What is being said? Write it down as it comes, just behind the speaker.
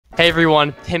Hey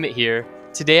everyone, Pimit here.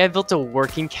 Today I built a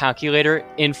working calculator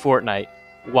in Fortnite.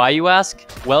 Why, you ask?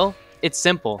 Well, it's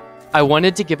simple. I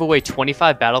wanted to give away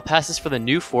 25 battle passes for the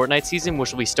new Fortnite season,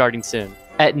 which will be starting soon.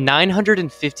 At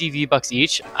 950 V-Bucks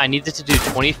each, I needed to do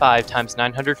 25 times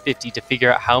 950 to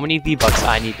figure out how many V-Bucks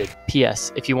I needed.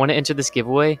 P.S. If you want to enter this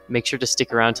giveaway, make sure to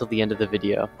stick around till the end of the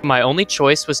video. My only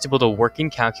choice was to build a working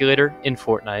calculator in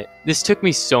Fortnite. This took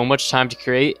me so much time to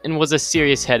create and was a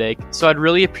serious headache, so I'd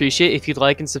really appreciate if you'd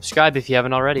like and subscribe if you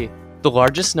haven't already. The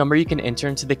largest number you can enter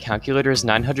into the calculator is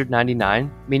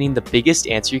 999, meaning the biggest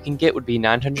answer you can get would be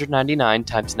 999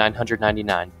 times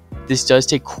 999. This does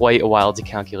take quite a while to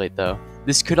calculate though.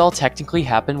 This could all technically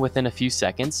happen within a few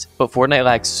seconds, but Fortnite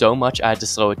lags so much I had to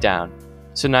slow it down.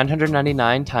 So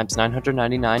 999 times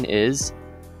 999 is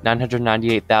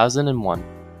 998,001.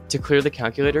 To clear the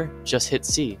calculator, just hit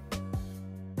C.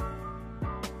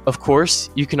 Of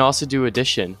course, you can also do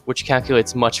addition, which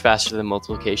calculates much faster than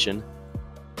multiplication.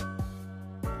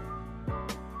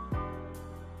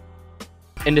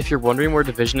 And if you're wondering where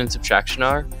division and subtraction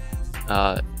are,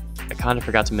 I kind of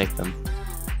forgot to make them.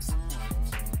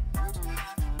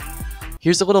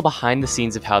 Here's a little behind the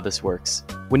scenes of how this works.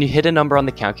 When you hit a number on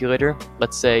the calculator,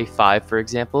 let's say 5 for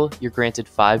example, you're granted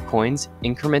 5 coins,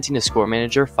 incrementing a score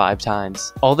manager 5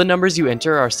 times. All the numbers you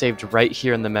enter are saved right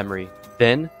here in the memory.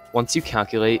 Then, once you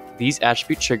calculate, these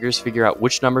attribute triggers figure out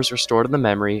which numbers are stored in the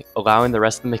memory, allowing the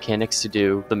rest of the mechanics to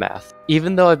do the math.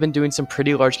 Even though I've been doing some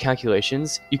pretty large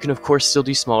calculations, you can of course still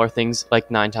do smaller things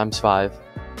like 9 times 5.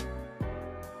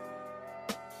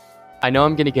 I know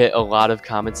I'm gonna get a lot of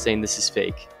comments saying this is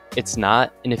fake. It's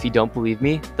not, and if you don't believe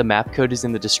me, the map code is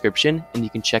in the description and you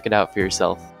can check it out for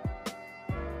yourself.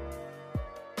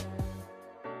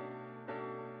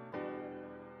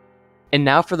 And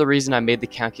now for the reason I made the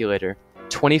calculator.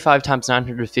 25 times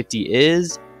 950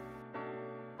 is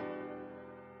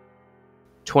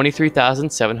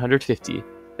 23,750.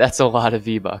 That's a lot of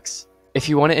V-Bucks. If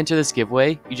you want to enter this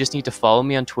giveaway, you just need to follow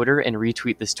me on Twitter and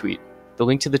retweet this tweet. The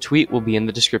link to the tweet will be in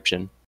the description.